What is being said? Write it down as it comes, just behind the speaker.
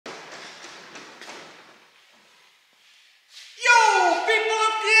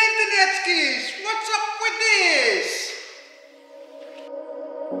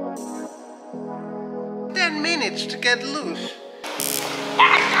needs to get loose.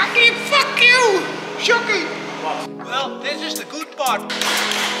 Fuck you! Shocking! What? Well, this is the good part.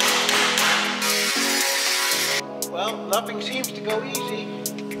 Well, nothing seems to go easy.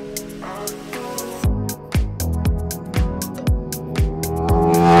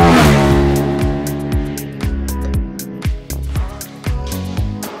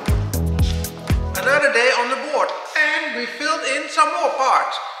 Another day on the board, and we filled in some more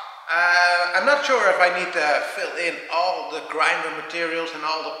parts. I'm not sure if I need to fill in all the grinder materials and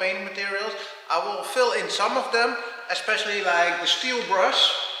all the paint materials. I will fill in some of them, especially like the steel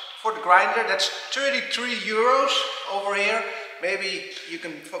brush for the grinder. That's 33 euros over here. Maybe you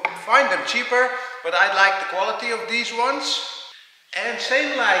can find them cheaper, but I like the quality of these ones. And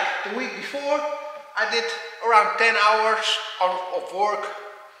same like the week before, I did around 10 hours of work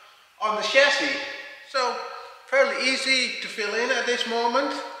on the chassis. So fairly easy to fill in at this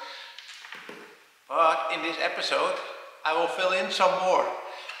moment. But in this episode I will fill in some more,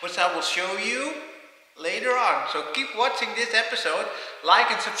 which I will show you later on. So keep watching this episode, like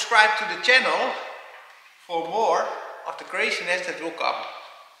and subscribe to the channel for more of the craziness that will come.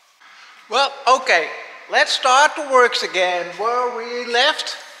 Well, okay, let's start the works again where we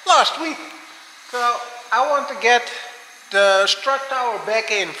left last week. So I want to get the strut tower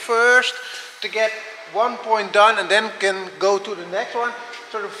back in first to get one point done, and then can go to the next one.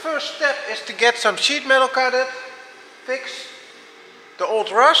 So the first step is to get some sheet metal Kadett, fix the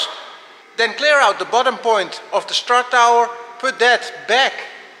old rust, then clear out the bottom point of the strut tower, put that back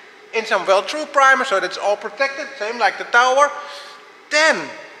in some weld-through primer so that's all protected, same like the tower. Then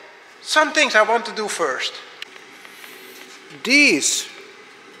some things I want to do first. These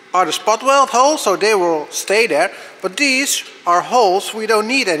are the spot weld holes, so they will stay there, but these are holes we don't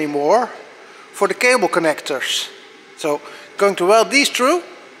need anymore for the cable connectors. So going to weld these through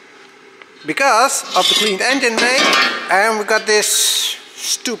because of the cleaned engine bay, and we got this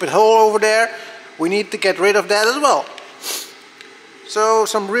stupid hole over there. We need to get rid of that as well. So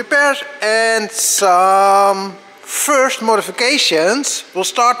some repairs and some first modifications will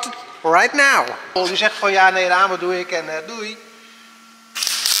start right now. Je zegt gewoon ja, nee, ramen doe ik en doei.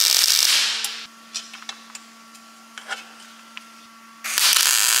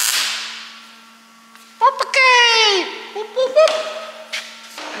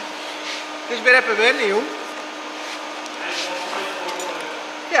 Het is weer even wennen, jong.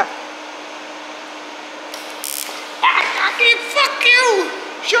 Ja. Fuck you!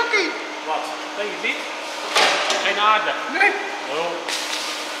 Shocking! Wat? Denk je niet? Geen aarde? Nee. Oh.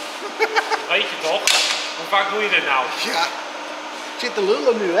 Dat weet je toch? Hoe vaak doe je dit nou? Ja. Ik zit te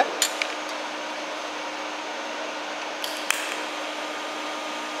lullen nu, hè?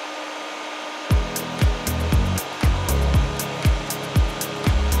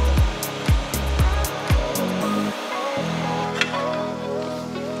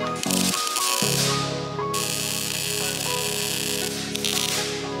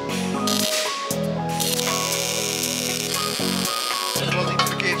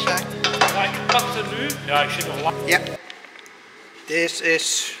 Ja, ik zit nog lang. Yeah. This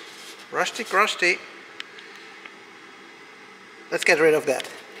is rusty crusty. Let's get rid of that.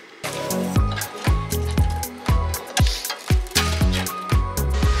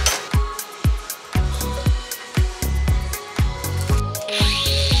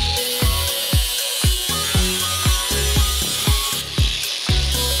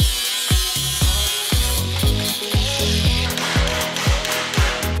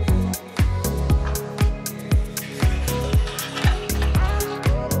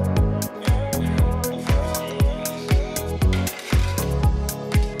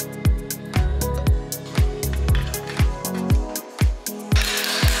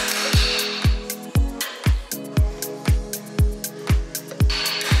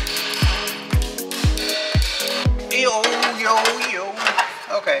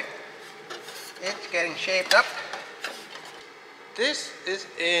 Okay, it's getting shaped up. This is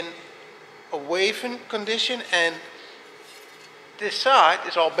in a waving condition and this side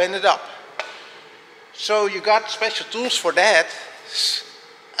is all bended up. So you got special tools for that.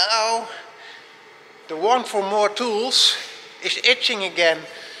 Oh, the one for more tools is itching again.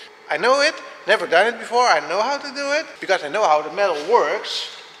 I know it, never done it before, I know how to do it because I know how the metal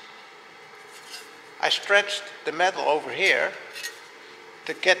works. I stretched the metal over here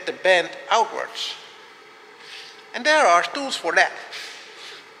to get the bend outwards. And there are tools for that.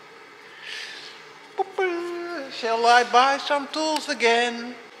 Shall I buy some tools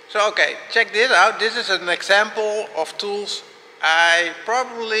again? So okay, check this out. This is an example of tools I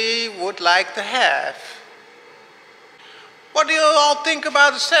probably would like to have. What do you all think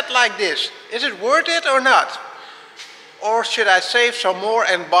about a set like this? Is it worth it or not? or should I save some more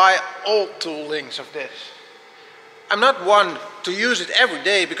and buy old tool links of this? I'm not one to use it every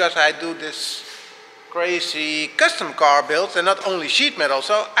day because I do this crazy custom car builds and not only sheet metal.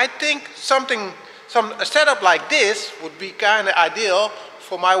 So I think a setup like this would be kind of ideal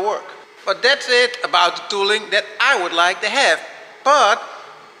for my work. But that's it about the tooling that I would like to have. But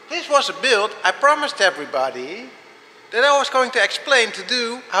this was a build I promised everybody that I was going to explain to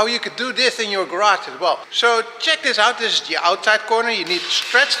do how you could do this in your garage as well. So check this out. This is the outside corner. You need to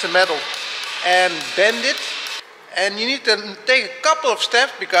stretch the metal and bend it. And you need to take a couple of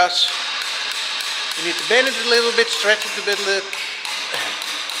steps because you need to bend it a little bit, stretch it a bit.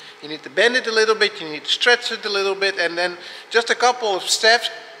 You need to bend it a little bit, you need to stretch it a little bit, and then just a couple of steps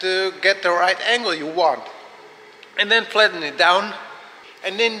to get the right angle you want. And then flatten it down.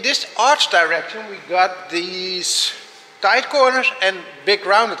 And in this arch direction we got these tight corners and big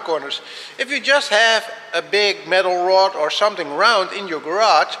rounded corners. If you just have a big metal rod or something round in your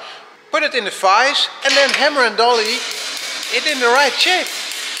garage, put it in the vise and then hammer and dolly it in the right shape.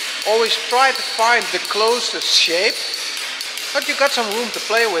 Always try to find the closest shape, but you got some room to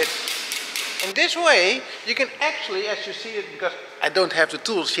play with. In this way you can actually, as you see it, because I don't have the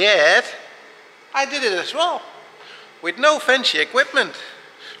tools yet, I did it as well with no fancy equipment.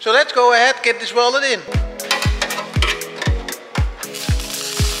 So let's go ahead, get this welded in.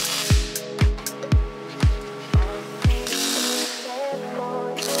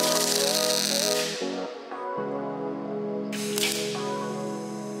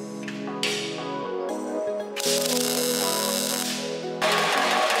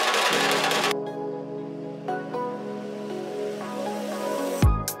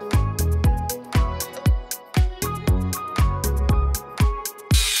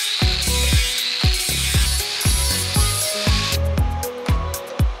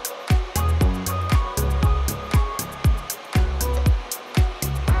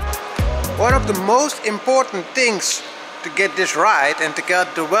 One of the most important things to get this right and to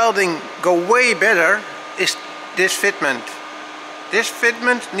get the welding go way better is this fitment. This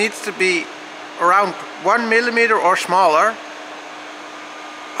fitment needs to be around 1 millimeter or smaller,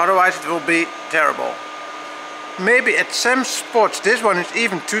 otherwise it will be terrible. Maybe at some spots this one is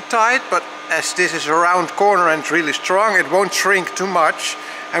even too tight, but as this is a round corner and it's really strong, it won't shrink too much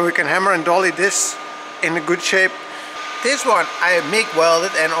and we can hammer and dolly this in a good shape. This one I MIG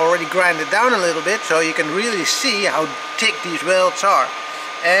welded and already grinded down a little bit, so you can really see how thick these welds are.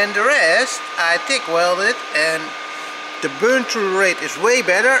 And the rest I thick welded, and the burn through rate is way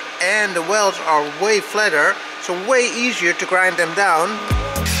better and the welds are way flatter, so way easier to grind them down.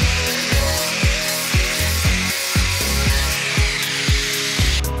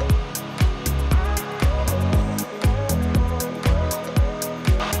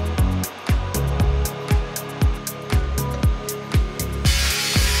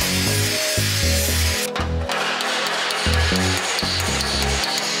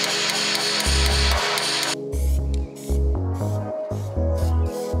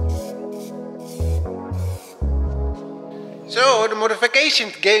 So the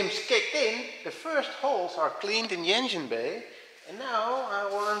modification games kicked in, the first holes are cleaned in the engine bay, and now I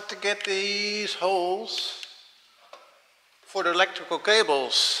want to get these holes for the electrical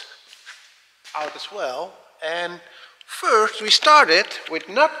cables out as well. And first we started with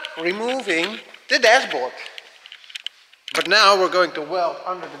not removing the dashboard, but now we're going to weld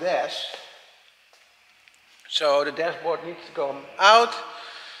under the dash. So the dashboard needs to come out,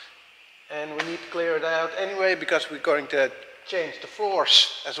 and we need to clear it out anyway because we're going to change the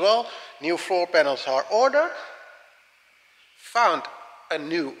floors as well. New floor panels are ordered. Found a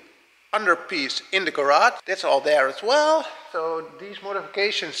new underpiece in the garage. That's all there as well. So these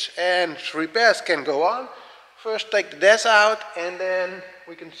modifications and repairs can go on. First take the dash out and then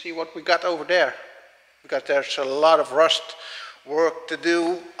we can see what we got over there. Because there's a lot of rust work to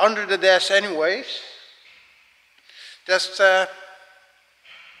do under the dash anyways. Just I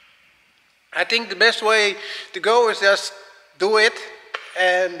think the best way to go is just do it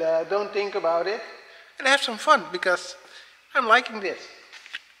and don't think about it and have some fun, because I'm liking this.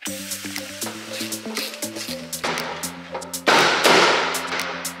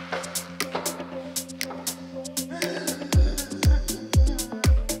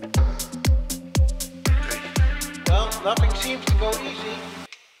 Well, nothing seems to go easy.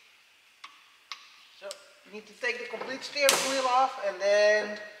 So you need to take the complete steering wheel off and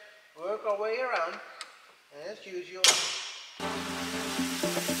then work our way around as usual.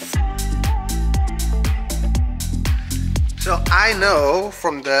 So I know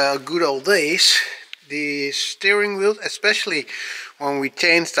from the good old days, the steering wheel, especially when we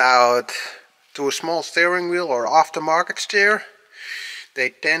changed out to a small steering wheel or aftermarket steer, they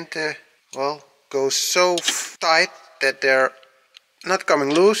tend to, well, go so tight that they're not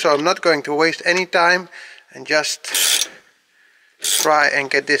coming loose. So I'm not going to waste any time and just try and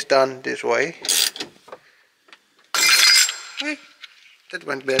get this done this way. Hey, that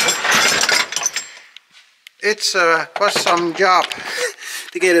went better. It's was some job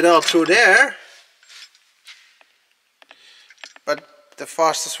to get it all through there, but the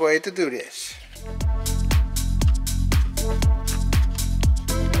fastest way to do this.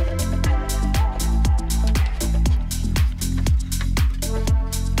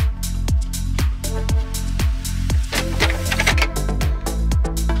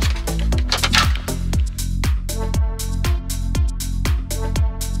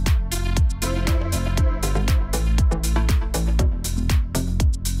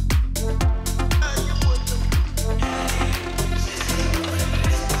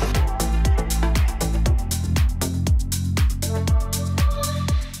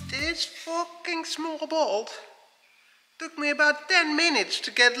 Small bolt took me about 10 minutes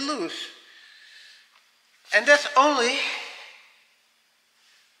to get loose, and that's only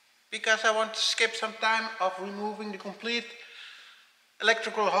because I want to skip some time of removing the complete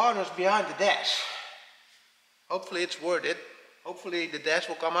electrical harness behind the dash. Hopefully it's worth it. Hopefully the dash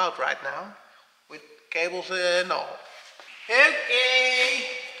will come out right now with cables and all. Okay,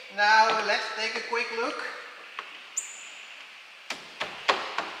 now let's take a quick look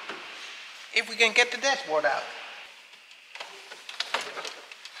if we can get the dashboard out.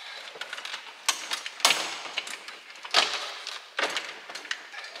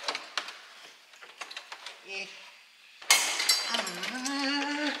 Yeah.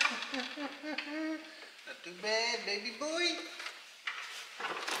 Not too bad, baby boy.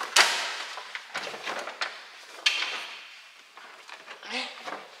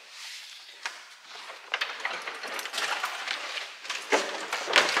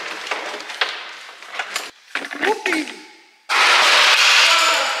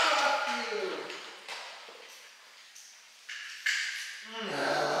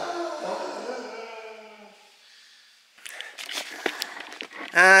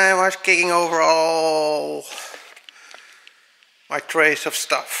 I was kicking over all my trays of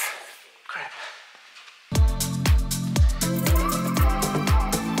stuff. Crap.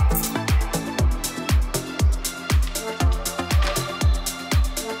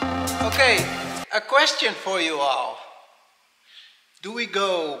 Okay, a question for you all. Do we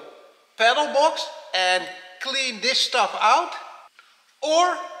go pedal box and clean this stuff out?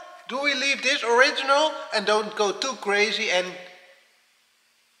 Or do we leave this original and don't go too crazy and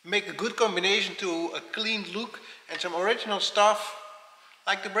make a good combination to a clean look and some original stuff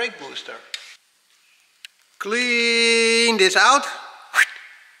like the brake booster? Clean this out,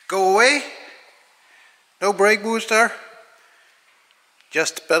 go away, no brake booster,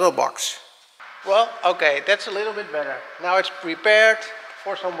 just pedal box. Well, okay, that's a little bit better. Now it's prepared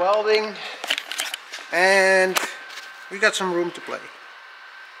for some welding and we got some room to play.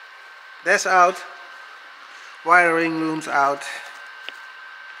 That's out, wiring loom's out.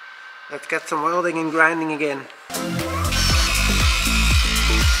 Let's get some welding and grinding again.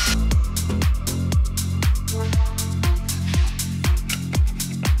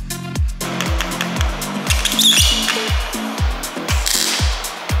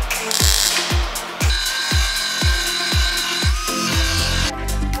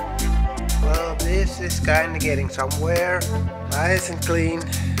 Well, this is kind of getting somewhere. Nice and clean.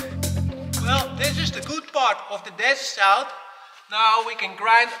 Well, this is the good part of the dash out. Now we can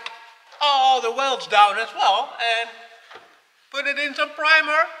grind all the welds down as well and put it in some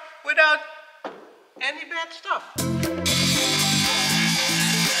primer without any bad stuff.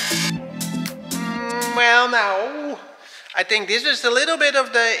 Well, now I think this is a little bit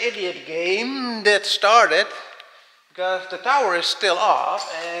of the idiot game that started because the tower is still off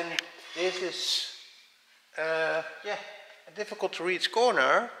and this is yeah, a difficult to reach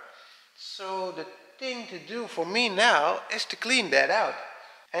corner. So the thing to do for me now is to clean that out.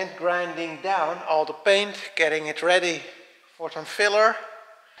 And grinding down all the paint, getting it ready for some filler,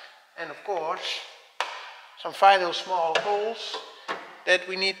 and of course some final small holes that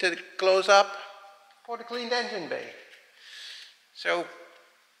we need to close up for the cleaned engine bay. So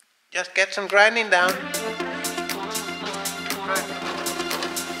just get some grinding down.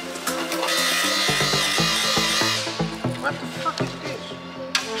 What the fuck is this?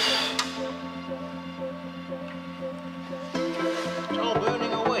 It's all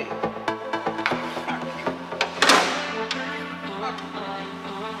burning away.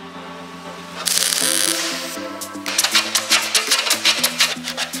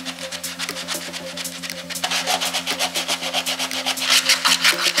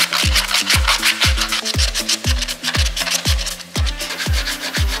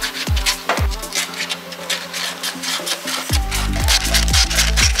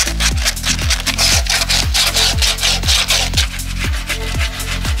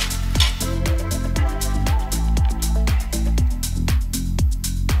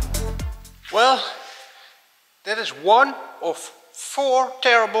 Well, that is one of 4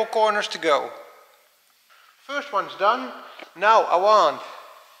 terrible corners to go. First one's done. Now I want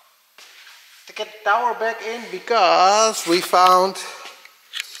to get the tower back in because we found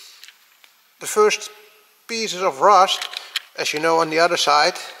the first pieces of rust, as you know, on the other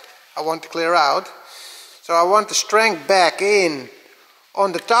side. I want to clear out. So I want the strength back in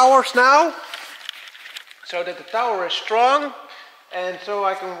on the towers now, so that the tower is strong, and so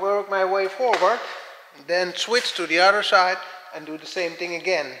I can work my way forward, then switch to the other side and do the same thing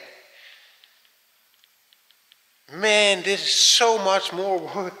again. Man, this is so much more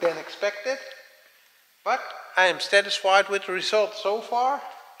work than expected, but I am satisfied with the result so far.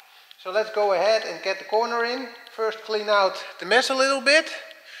 So let's go ahead and get the corner in. First clean out the mess a little bit,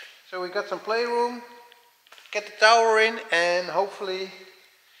 so we got some playroom. Get the tower in, and hopefully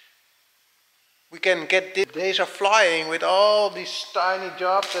we can get this. Days are flying with all these tiny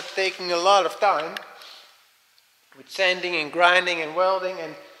jobs that's taking a lot of time, with sanding and grinding and welding.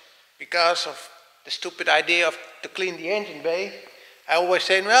 And because of the stupid idea of to clean the engine bay, I always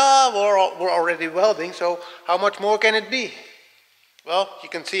say, well, we're already welding, so how much more can it be? Well, you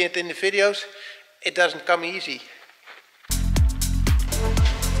can see it in the videos, it doesn't come easy.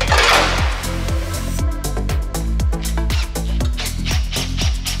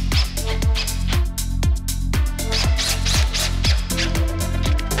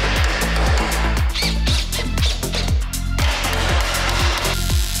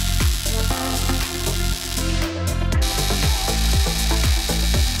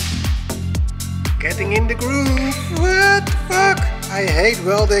 Getting in the groove. What the fuck? I hate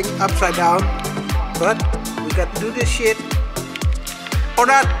welding upside down, but we got to do this shit or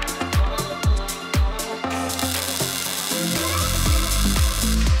not.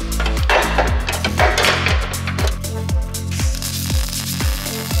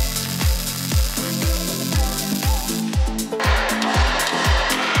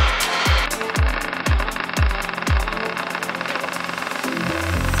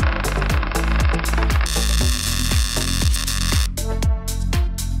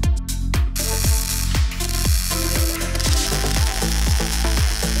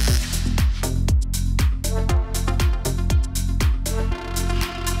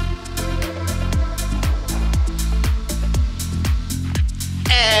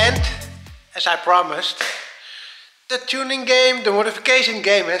 As I promised, the tuning game, the modification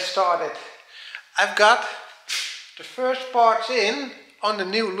game has started. I've got the first parts in on the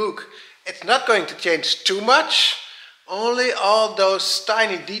new look. It's not going to change too much, only all those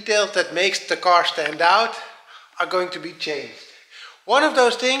tiny details that makes the car stand out are going to be changed. One of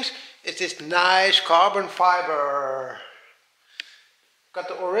those things is this nice carbon fiber. Got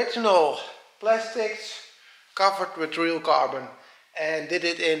the original plastics covered with real carbon and did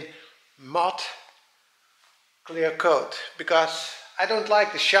it in matte clear coat, because I don't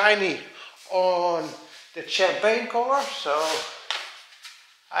like the shiny on the champagne color, so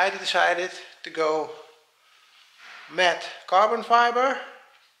I decided to go matte carbon fiber,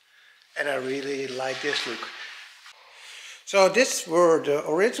 and I really like this look. So these were the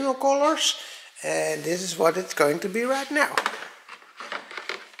original colors, and this is what it's going to be right now.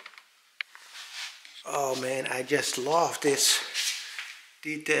 Oh man, I just love this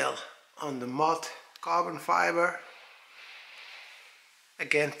detail on the matte carbon fiber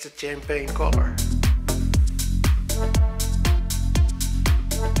against the champagne color.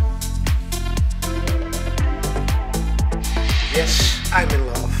 Yes, I'm in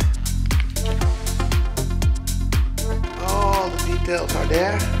love. All the details are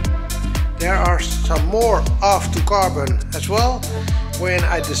there. There are some more off to carbon as well when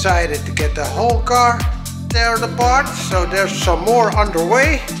I decided to get the whole car teared apart, so there's some more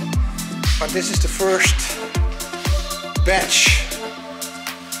underway. But this is the first batch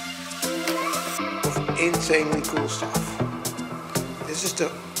of insanely cool stuff. This is the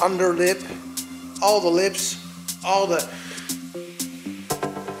underlip, all the lips, all the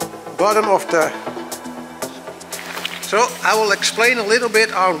bottom of the... So I will explain a little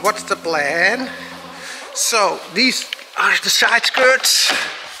bit on what's the plan. So these are the side skirts.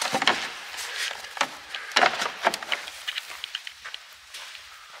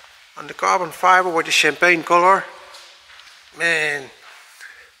 On the carbon fiber with the champagne color. Man,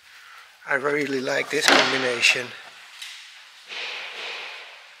 I really like this combination.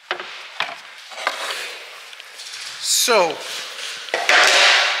 So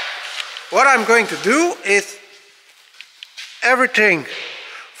what I'm going to do is everything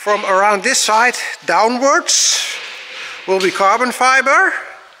from around this side downwards will be carbon fiber.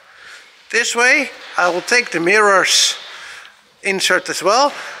 This way I will take the mirrors insert as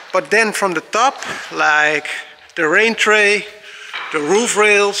well. but then from the top, like the rain tray, the roof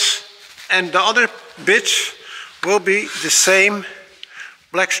rails and the other bits will be the same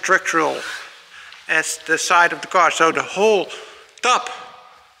black structural as the side of the car. So the whole top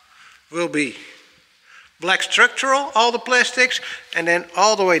will be black structural, all the plastics, and then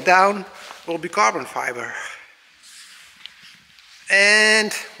all the way down will be carbon fiber.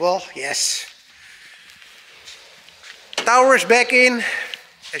 And well, yes, tower is back in.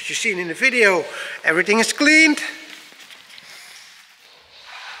 As you've seen in the video, everything is cleaned.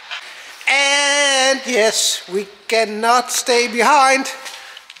 And yes, we cannot stay behind.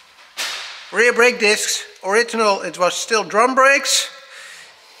 Rear brake discs, original, it was still drum brakes.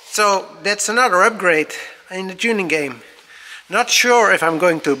 So that's another upgrade in the tuning game. Not sure if I'm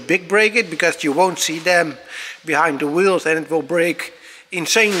going to big brake it, because you won't see them behind the wheels and it will brake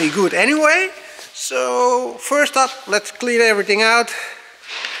insanely good anyway. So first up, let's clean everything out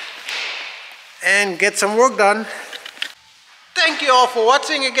and get some work done. Thank you all for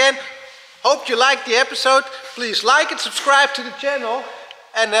watching again. Hope you liked the episode. Please like and subscribe to the channel,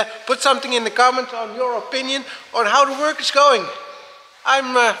 and put something in the comments on your opinion on how the work is going.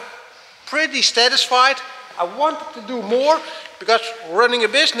 I'm pretty satisfied. I wanted to do more because running a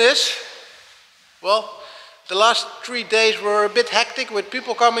business, well, the last 3 days were a bit hectic with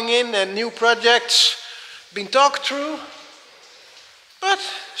people coming in and new projects being talked through. But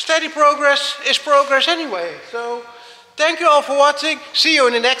steady progress is progress anyway. So thank you all for watching. See you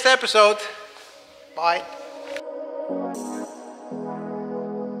in the next episode. Bye.